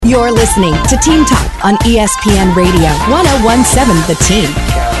You're listening to Team Talk on ESPN Radio 101.7 The Team.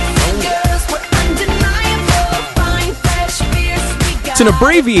 It's an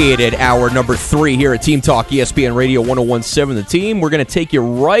abbreviated hour number 3 here at Team Talk, ESPN Radio 101.7 The Team. We're going to take you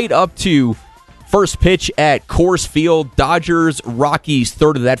right up to first pitch at Coors Field. Dodgers, Rockies,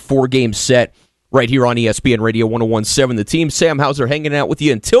 third of that 4-game set right here on ESPN Radio 101.7 The Team. Sam Hauser hanging out with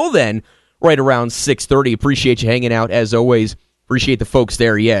you until then, right around 6:30. Appreciate you hanging out as always. Appreciate the folks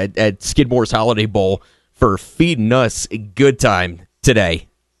there, at Skidmore's Holiday Bowl for feeding us a good time today.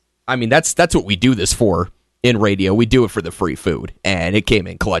 I mean, that's what we do this for in radio. We do it for the free food, and it came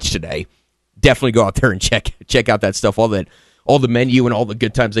in clutch today. Definitely go out there and check out that stuff, all the menu and all the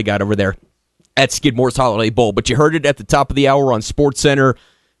good times they got over there at Skidmore's Holiday Bowl. But you heard it at the top of the hour on SportsCenter.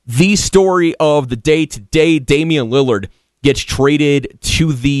 The story of the day today: Dame Lillard gets traded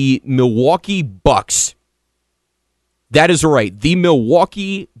to the Milwaukee Bucks. That is right, the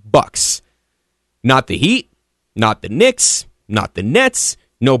Milwaukee Bucks. Not the Heat, not the Knicks, not the Nets,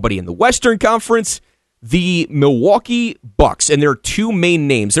 nobody in the Western Conference. The Milwaukee Bucks, and there are two main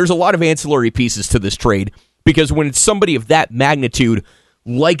names. There's a lot of ancillary pieces to this trade, because when it's somebody of that magnitude,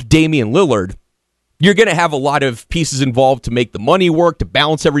 like Dame Lillard, you're going to have a lot of pieces involved to make the money work, to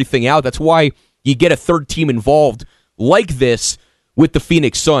balance everything out. That's why you get a third team involved like this with the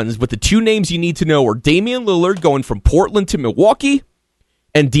Phoenix Suns. But the two names you need to know are Damian Lillard going from Portland to Milwaukee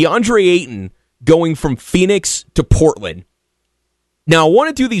and DeAndre Ayton going from Phoenix to Portland. Now, I want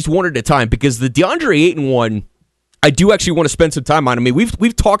to do these one at a time because the DeAndre Ayton one, I do actually want to spend some time on. I mean,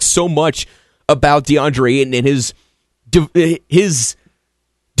 we've talked so much about DeAndre Ayton and his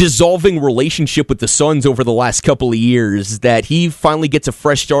dissolving relationship with the Suns over the last couple of years, that he finally gets a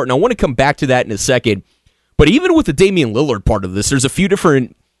fresh start, and I want to come back to that in a second. But even with the Damian Lillard part of this, there's a few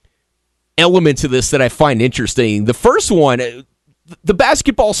different elements of this that I find interesting. The first one, the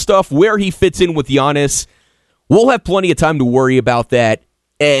basketball stuff, where he fits in with Giannis, we'll have plenty of time to worry about that,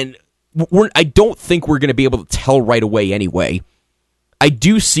 and I don't think we're going to be able to tell right away anyway. I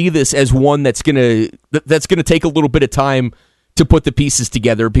do see this as one that's going to take a little bit of time to put the pieces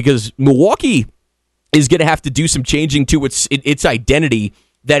together, because Milwaukee is going to have to do some changing to its identity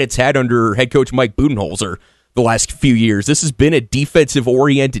that it's had under head coach Mike Budenholzer the last few years. This has been a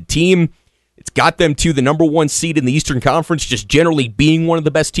defensive-oriented team. It's got them to the number 1 seed in the Eastern Conference, just generally being one of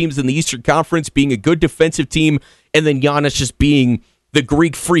the best teams in the Eastern Conference, being a good defensive team, and then Giannis just being the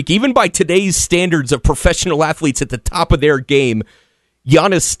Greek freak. Even by today's standards of professional athletes at the top of their game,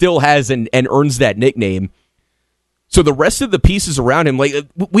 Giannis still has and earns that nickname. So the rest of the pieces around him, like,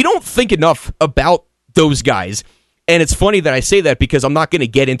 we don't think enough about those guys. And it's funny that I say that because I'm not going to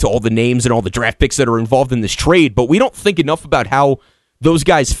get into all the names and all the draft picks that are involved in this trade, but we don't think enough about how those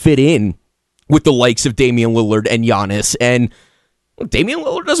guys fit in with the likes of Damian Lillard and Giannis. And Damian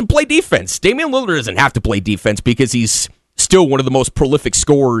Lillard doesn't play defense. Damian Lillard doesn't have to play defense because he's still one of the most prolific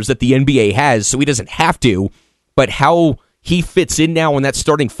scorers that the NBA has, so he doesn't have to. But how he fits in now in that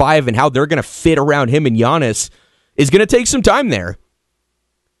starting five and how they're going to fit around him and Giannis is going to take some time there.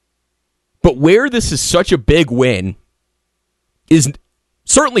 But where this is such a big win is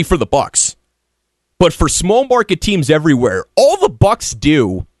certainly for the Bucks, but for small market teams everywhere. All the Bucks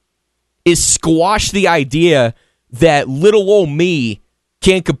do is squash the idea that little old me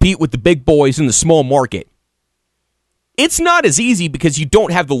can't compete with the big boys in the small market. It's not as easy because you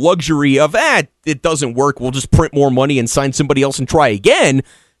don't have the luxury of, it doesn't work, we'll just print more money and sign somebody else and try again.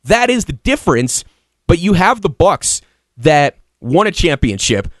 That is the difference. But you have the Bucks that won a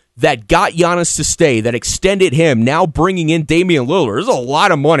championship, that got Giannis to stay, that extended him, now bringing in Damian Lillard. There's a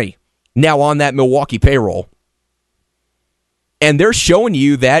lot of money now on that Milwaukee payroll. And they're showing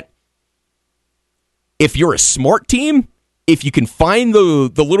you that if you're a smart team, if you can find the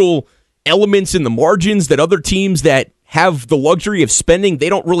little elements in the margins that other teams that have the luxury of spending, they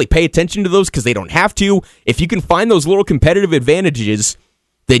don't really pay attention to those because they don't have to. If you can find those little competitive advantages,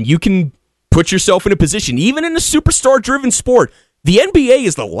 then you can put yourself in a position, even in a superstar-driven sport. The NBA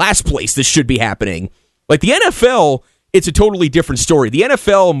is the last place this should be happening. Like the NFL, it's a totally different story. The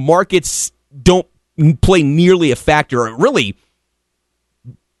NFL markets don't play nearly a factor. Really,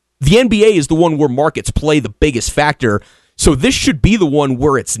 the NBA is the one where markets play the biggest factor. So this should be the one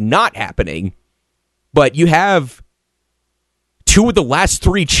where it's not happening. But you have two of the last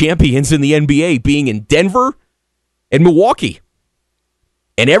three champions in the NBA being in Denver and Milwaukee.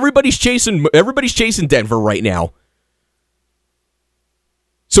 And everybody's chasing Denver right now.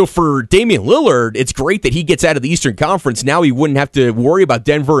 So for Damian Lillard, it's great that he gets out of the Eastern Conference. Now he wouldn't have to worry about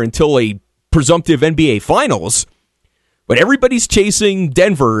Denver until a presumptive NBA Finals. But everybody's chasing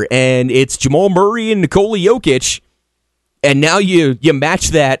Denver, and it's Jamal Murray and Nikola Jokic. And now you match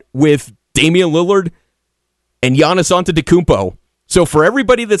that with Damian Lillard and Giannis Antetokounmpo. So for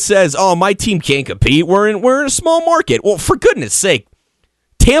everybody that says, "Oh, my team can't compete," we're in a small market. Well, for goodness sake,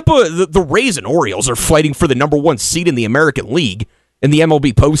 Tampa, the Rays and Orioles are fighting for the number one seed in the American League in the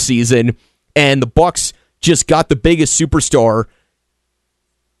MLB postseason, and the Bucks just got the biggest superstar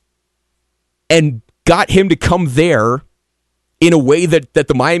and got him to come there in a way that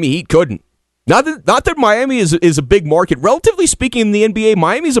the Miami Heat couldn't. Not that Miami is a big market. Relatively speaking, in the NBA,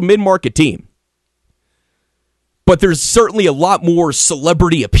 Miami's a mid-market team. But there's certainly a lot more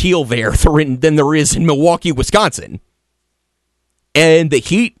celebrity appeal there than there is in Milwaukee, Wisconsin. And the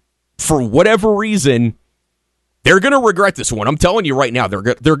Heat, for whatever reason, they're going to regret this one. I'm telling you right now, they're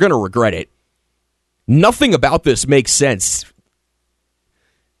going to regret it. Nothing about this makes sense.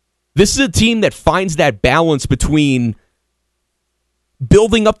 This is a team that finds that balance between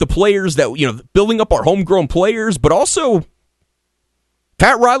building up the players building up our homegrown players, but also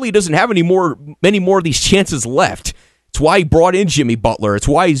Pat Riley doesn't have many more of these chances left. It's why he brought in Jimmy Butler. It's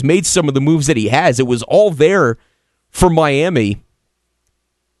why he's made some of the moves that he has. It was all there for Miami.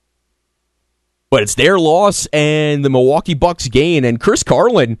 But it's their loss and the Milwaukee Bucks gain. And Chris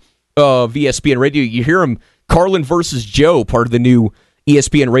Carlin of ESPN Radio, you hear him, Carlin versus Joe, part of the new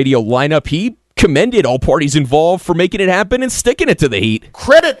ESPN Radio lineup. He commended all parties involved for making it happen and sticking it to the Heat.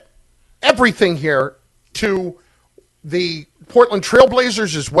 Credit everything here to the Portland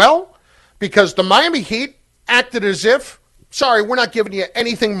Trailblazers as well, because the Miami Heat acted as if, sorry, we're not giving you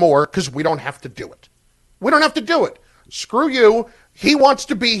anything more because we don't have to do it. We don't have to do it. Screw you. He wants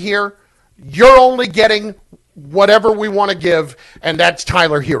to be here. You're only getting whatever we want to give, and that's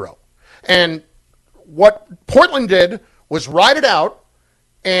Tyler Hero. And what Portland did was ride it out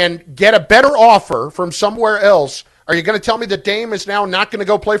and get a better offer from somewhere else. Are you going to tell me that Dame is now not going to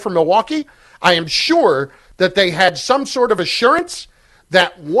go play for Milwaukee? I am sure that they had some sort of assurance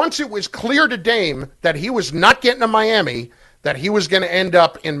that once it was clear to Dame that he was not getting to Miami, that he was going to end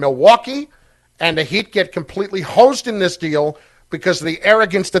up in Milwaukee, and the Heat get completely hosed in this deal because of the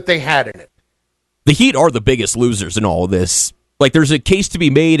arrogance that they had in it. The Heat are the biggest losers in all of this. Like, there's a case to be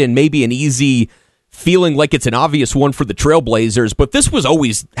made and maybe an easy feeling like it's an obvious one for the Trailblazers, but this was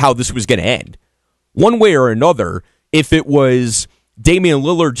always how this was going to end. One way or another, if it was Damian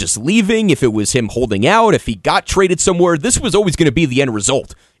Lillard just leaving, if it was him holding out, if he got traded somewhere, this was always going to be the end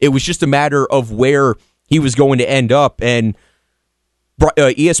result. It was just a matter of where he was going to end up. And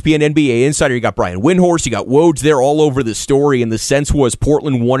ESPN NBA Insider, you got Brian Windhorst, you got Woj, they're all over the story, and the sense was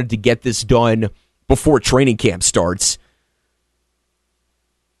Portland wanted to get this done before training camp starts.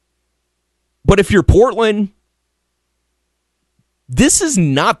 But if you're Portland, this is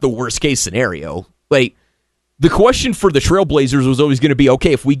not the worst case scenario. Like, the question for the Trailblazers was always going to be,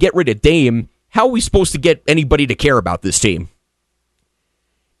 okay, if we get rid of Dame, how are we supposed to get anybody to care about this team?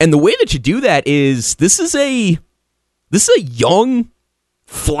 And the way that you do that is this is a young,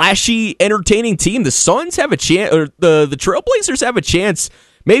 flashy, entertaining team. The Suns have a chance, or the Trailblazers have a chance,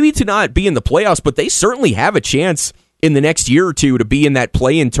 maybe to not be in the playoffs, but they certainly have a chance in the next year or two to be in that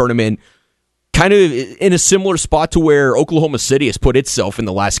play-in tournament, kind of in a similar spot to where Oklahoma City has put itself in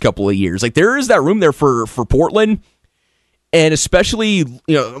the last couple of years. Like, there is that room there for Portland, and especially,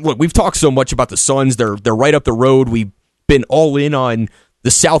 look, we've talked so much about the Suns. They're right up the road. We've been all in on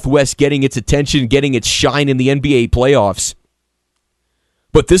the Southwest getting its attention, getting its shine in the NBA playoffs.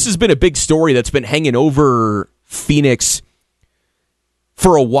 But this has been a big story that's been hanging over Phoenix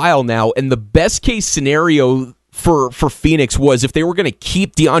for a while now, and the best case scenario for Phoenix was if they were going to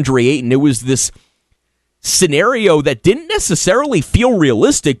keep DeAndre Ayton. It was this scenario that didn't necessarily feel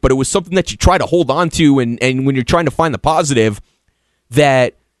realistic, but it was something that you try to hold on to, and when you're trying to find the positive,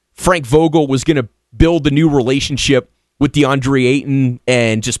 that Frank Vogel was going to build a new relationship with DeAndre Ayton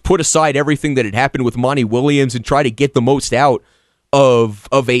and just put aside everything that had happened with Monty Williams and try to get the most out of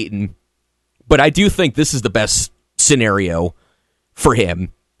Ayton. But I do think this is the best scenario for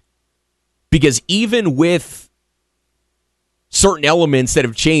him, because even with certain elements that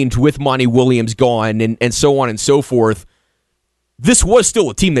have changed with Monty Williams gone and so on and so forth, this was still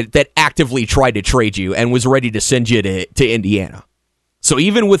a team that actively tried to trade you and was ready to send you to Indiana. So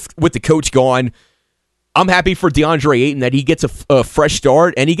even with the coach gone, I'm happy for DeAndre Ayton that he gets a fresh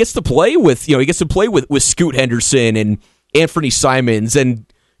start, and he gets to play with with Scoot Henderson and Anthony Simons. And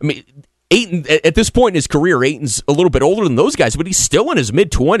I mean, Ayton, at this point in his career, Ayton's a little bit older than those guys, but he's still in his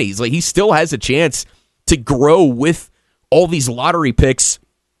mid-20s. Like, he still has a chance to grow with all these lottery picks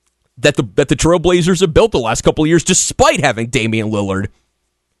that the Trailblazers have built the last couple of years, despite having Damian Lillard,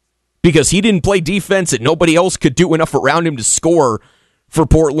 because he didn't play defense and nobody else could do enough around him to score for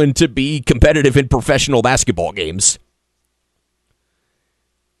Portland to be competitive in professional basketball games.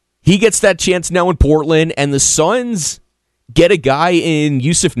 he gets that chance now in Portland, and the Suns get a guy in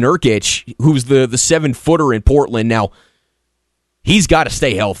Yusuf Nurkic, who's the 7-footer in Portland. Now, he's got to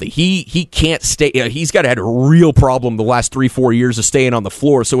stay healthy. He can't stay. He's got to have a real problem the last 3-4 years of staying on the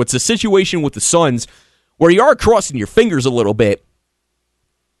floor. So it's a situation with the Suns where you are crossing your fingers a little bit.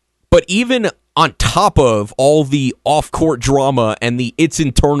 But even on top of all the off-court drama and the it's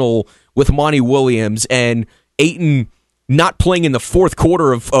internal with Monty Williams and Ayton not playing in the fourth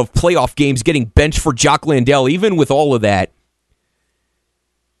quarter of playoff games, getting benched for Jock Landale, even with all of that,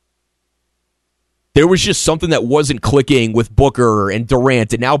 there was just something that wasn't clicking with Booker and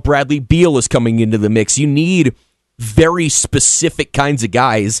Durant, and now Bradley Beal is coming into the mix. You need very specific kinds of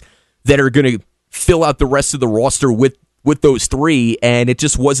guys that are going to fill out the rest of the roster with those three, and it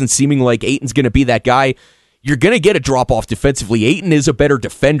just wasn't seeming like Ayton's going to be that guy. You're going to get a drop-off defensively. Ayton is a better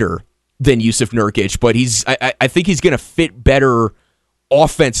defender than Yusuf Nurkic, but I think he's going to fit better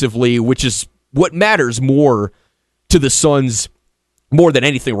offensively, which is what matters more to the Suns more than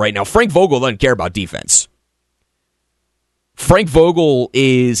anything right now. Frank Vogel doesn't care about defense. Frank Vogel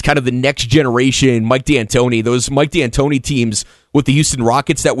is kind of the next generation Mike D'Antoni. Those Mike D'Antoni teams with the Houston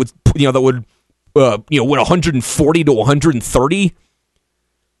Rockets that would win 140 to 130.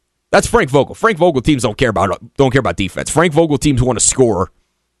 That's Frank Vogel. Frank Vogel teams don't care about defense. Frank Vogel teams want to score.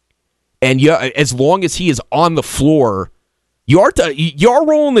 And as long as he is on the floor, you are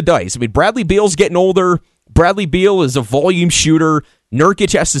rolling the dice. I mean, Bradley Beal's getting older. Bradley Beal is a volume shooter.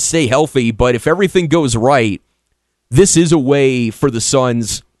 Nurkic has to stay healthy, but if everything goes right, this is a way for the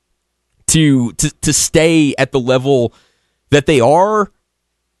Suns to stay at the level that they are,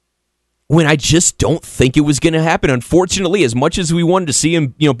 when I just don't think it was going to happen. Unfortunately, as much as we wanted to see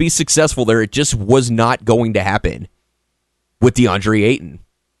him, be successful there, it just was not going to happen with DeAndre Ayton.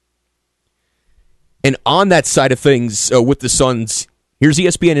 And on that side of things with the Suns, here's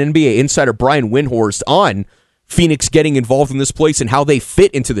ESPN NBA insider Brian Windhorst on Phoenix getting involved in this place and how they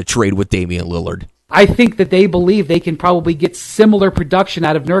fit into the trade with Damian Lillard. I think that they believe they can probably get similar production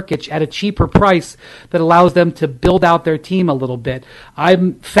out of Nurkic at a cheaper price that allows them to build out their team a little bit.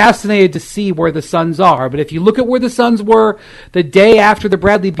 I'm fascinated to see where the Suns are, but if you look at where the Suns were the day after the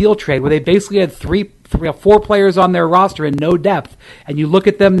Bradley Beal trade, where they basically had three or four players on their roster and no depth, and you look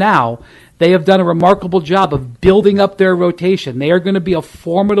at them now, they have done a remarkable job of building up their rotation. They are going to be a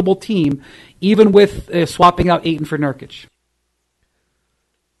formidable team, even with swapping out Ayton for Nurkic.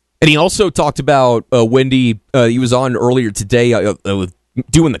 And he also talked about Wendy. He was on earlier today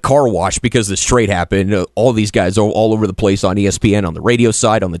doing the car wash because this trade happened. All these guys are all over the place on ESPN, on the radio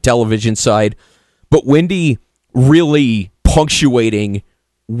side, on the television side. But Wendy really punctuating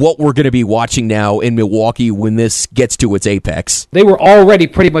what we're going to be watching now in Milwaukee when this gets to its apex. They were already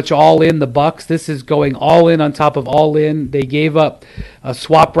pretty much all in, the Bucks. This is going all in on top of all in. They gave up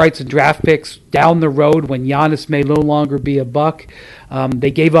swap rights and draft picks down the road when Giannis may no longer be a Buck.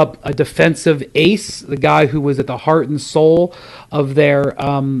 They gave up a defensive ace, the guy who was at the heart and soul of their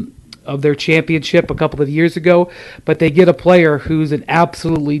championship a couple of years ago, but they get a player who's an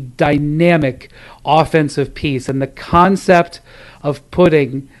absolutely dynamic offensive piece. And the concept of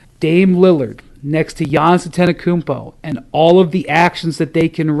putting Dame Lillard next to Giannis Antetokounmpo and all of the actions that they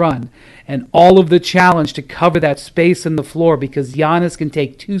can run and all of the challenge to cover that space in the floor, because Giannis can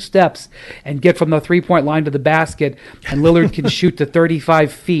take 2 steps and get from the three-point line to the basket, and Lillard can shoot to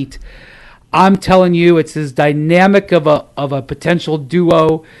 35 feet. I'm telling you, it's as dynamic of a potential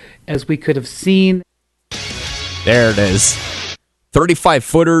duo as we could have seen. There it is.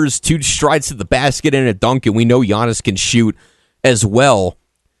 35-footers, 2 strides to the basket and a dunk, and we know Giannis can shoot as well.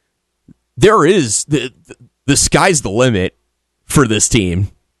 There is the sky's the limit for this team.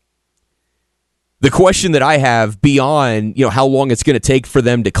 The question that I have beyond, how long it's going to take for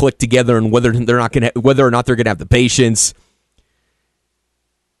them to click together and whether or not they're going to have the patience.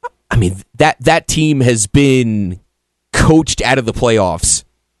 I mean, that team has been coached out of the playoffs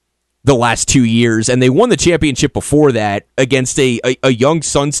the last 2 years, and they won the championship before that against a young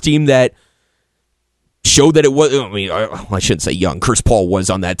Suns team that showed that it was, I shouldn't say young. Chris Paul was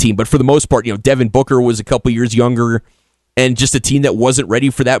on that team, but for the most part, Devin Booker was a couple years younger, and just a team that wasn't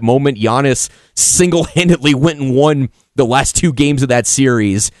ready for that moment. Giannis single-handedly went and won the last 2 games of that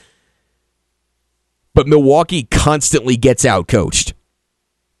series. But Milwaukee constantly gets out-coached.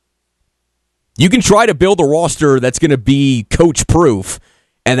 You can try to build a roster that's going to be coach-proof,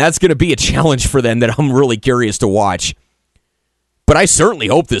 and that's going to be a challenge for them that I'm really curious to watch. But I certainly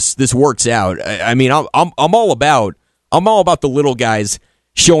hope this works out. I mean, I'm all about the little guys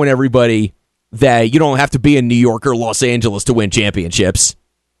showing everybody that you don't have to be in New York or Los Angeles to win championships.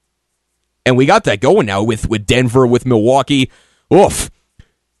 And we got that going now with Denver, with Milwaukee. Oof.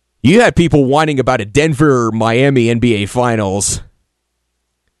 You had people whining about a Denver-Miami NBA Finals.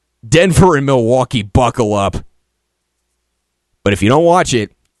 Denver and Milwaukee, buckle up. But if you don't watch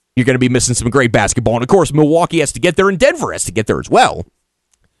it, you're going to be missing some great basketball. And, of course, Milwaukee has to get there, and Denver has to get there as well.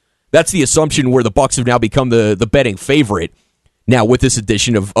 That's the assumption where the Bucks have now become the betting favorite now with this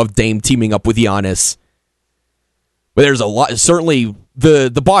addition of Dame teaming up with Giannis. But there's a lot. Certainly,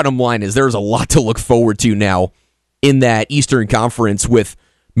 the bottom line is there's a lot to look forward to now in that Eastern Conference with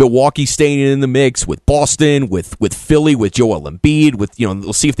Milwaukee staying in the mix, with Boston, with Philly, with Joel Embiid.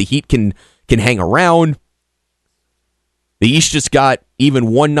 We'll see if the Heat can hang around. The East just got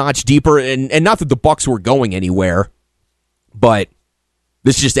even one notch deeper, and not that the Bucks were going anywhere, but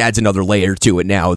this just adds another layer to it now.